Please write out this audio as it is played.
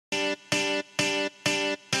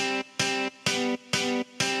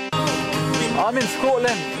I'm in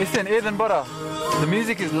Scotland, it's in Edinburgh. The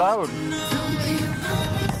music is loud.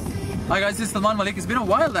 Hi guys, this is Salman Malik. It's been a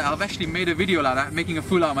while that I've actually made a video like that, making a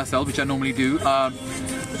fool out of myself, which I normally do.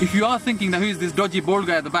 If you are thinking that who is this dodgy bald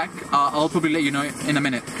guy at the back, I'll probably let you know in a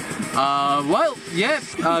minute. Well, yeah,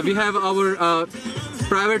 we have our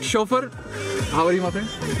private chauffeur. How are you, my friend?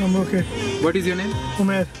 I'm okay. What is your name?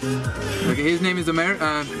 Umair. Okay, his name is Umair.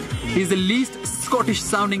 He's the least Scottish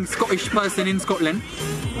sounding Scottish person in Scotland,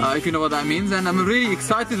 if you know what that means. And I'm really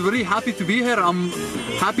excited, very happy to be here. I'm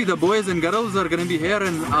happy the boys and girls are going to be here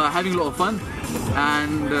and having a lot of fun.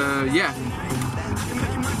 And yeah,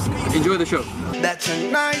 enjoy the show. That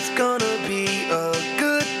tonight's gonna be a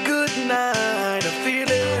good night. I feel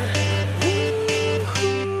it.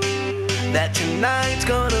 That tonight's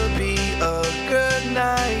gonna be a good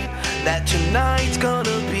night. That tonight's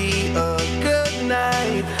gonna be a good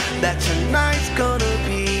night. That tonight's gonna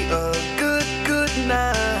be a good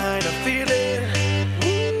night. I feel it.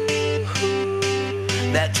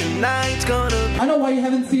 That tonight's gonna be. I know why you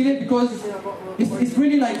haven't seen it, because it's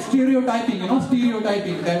really like stereotyping, you know,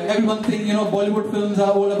 stereotyping that everyone thinks, you know, Bollywood films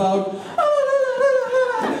are all about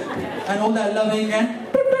and all that loving and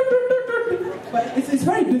but it's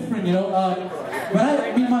very different, you know. When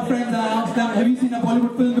I meet my friends and I ask them, have you seen a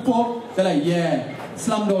Bollywood film before? They're like, yeah,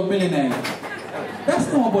 Slumdog Millionaire. That's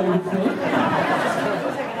not a Bollywood film.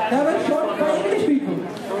 They're very short by English people,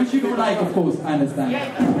 which you don't like, of course, I understand.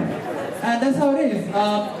 And that's how it is.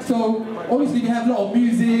 So obviously we have a lot of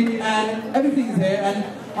music and everything's here, and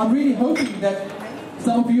I'm really hoping that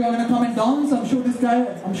some of you are going to come and dance. I'm sure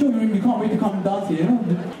we can't wait to come and dance here, you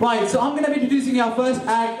know? Right, so I'm going to be introducing our first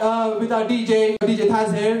act with our DJ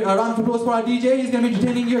Taz here. A round of applause for our DJ. He's going to be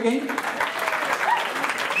entertaining you again.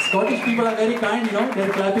 Scottish people are very kind, you know,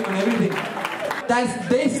 they're clapping on everything. That's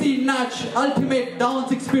Desi Nach, ultimate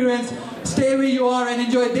dance experience. Stay where you are and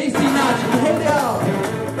enjoy Desi Nach. Here they are.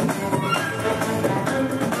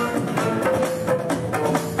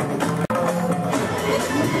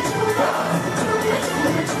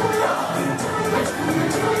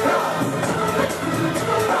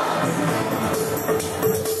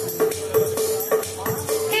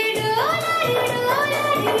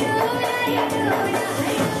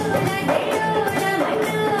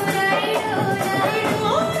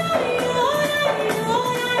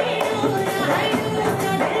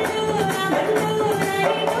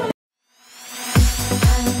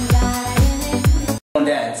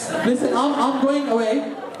 Listen, I'm going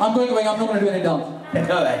away. I'm going away. I'm not going to do any dance.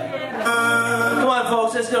 Go away. Come on,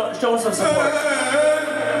 folks. Let's show us some support.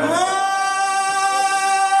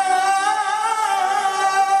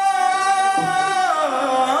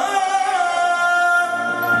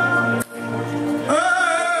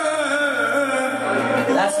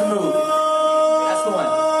 That's the move. That's the one.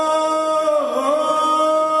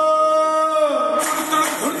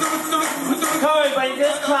 Come on, everybody.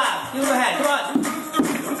 Just clap. Give them a hand. Come on.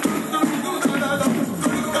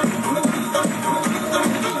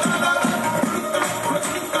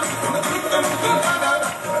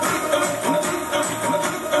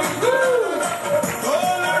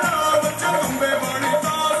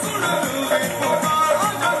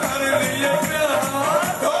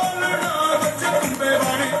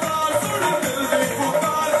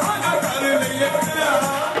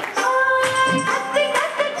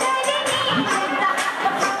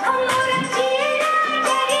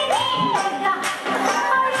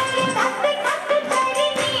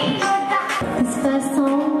 This first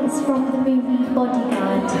song is from the movie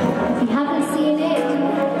Bodyguard. If you haven't